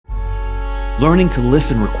Learning to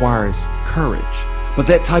listen requires courage, but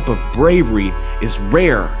that type of bravery is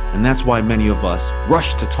rare, and that's why many of us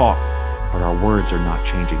rush to talk, but our words are not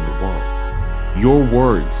changing the world. Your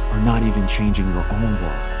words are not even changing your own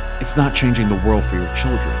world. It's not changing the world for your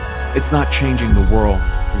children. It's not changing the world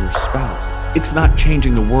for your spouse. It's not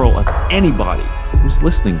changing the world of anybody who's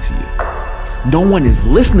listening to you. No one is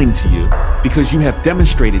listening to you because you have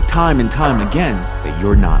demonstrated time and time again that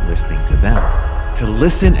you're not listening to them. To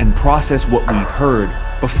listen and process what we've heard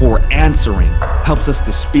before answering helps us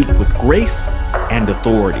to speak with grace and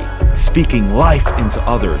authority, speaking life into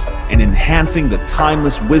others and enhancing the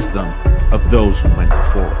timeless wisdom of those who went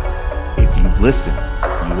before us. If you listen,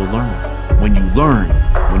 you will learn. When you learn,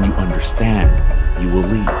 when you understand, you will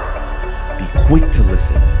lead. Be quick to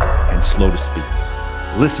listen and slow to speak.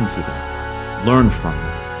 Listen to them, learn from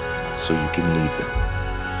them, so you can lead them.